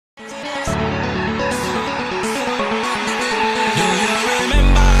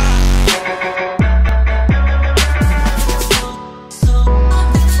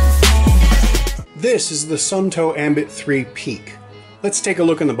This is the Suunto Ambit 3 Peak. Let's take a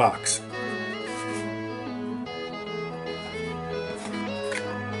look in the box.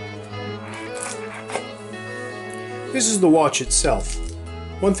 This is the watch itself.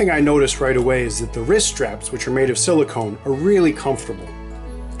 One thing I noticed right away is that the wrist straps, which are made of silicone, are really comfortable.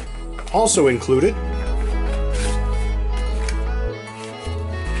 Also included,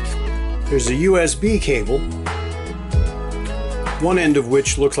 there's a USB cable, one end of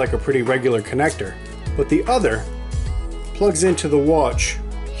which looks like a pretty regular connector, but the other plugs into the watch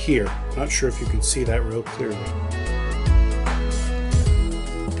here. Not sure if you can see that real clearly.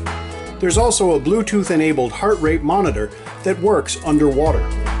 There's also a Bluetooth-enabled heart rate monitor that works underwater.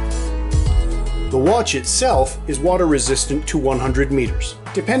 The watch itself is water resistant to 100 meters.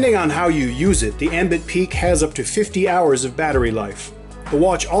 Depending on how you use it, the Ambit Peak has up to 50 hours of battery life. The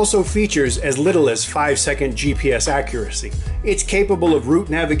watch also features as little as 5-second GPS accuracy. It's capable of route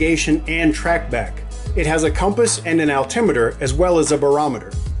navigation and trackback. It has a compass and an altimeter as well as a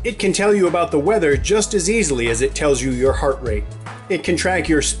barometer. It can tell you about the weather just as easily as it tells you your heart rate. It can track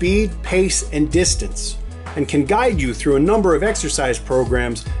your speed, pace, and distance, and can guide you through a number of exercise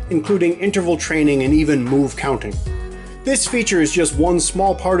programs, including interval training and even move counting. This feature is just one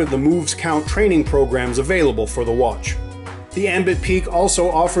small part of the Moves Count training programs available for the watch. The Ambit Peak also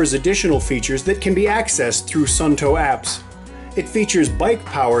offers additional features that can be accessed through Suunto apps. It features bike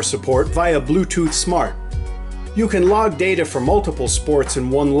power support via Bluetooth Smart. You can log data for multiple sports in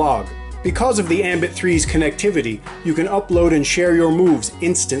one log. Because of the Ambit 3's connectivity, you can upload and share your moves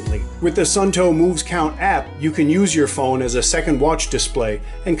instantly. With the Suunto Moves Count app, you can use your phone as a second watch display,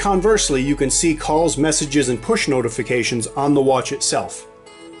 and conversely, you can see calls, messages, and push notifications on the watch itself.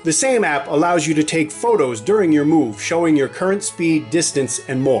 The same app allows you to take photos during your move, showing your current speed, distance,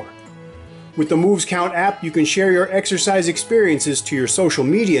 and more. With the Moves Count app, you can share your exercise experiences to your social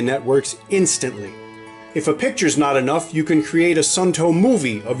media networks instantly. If a picture's not enough, you can create a Suunto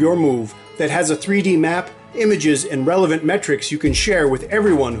movie of your move that has a 3D map, images, and relevant metrics you can share with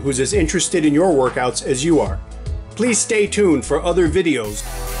everyone who's as interested in your workouts as you are. Please stay tuned for other videos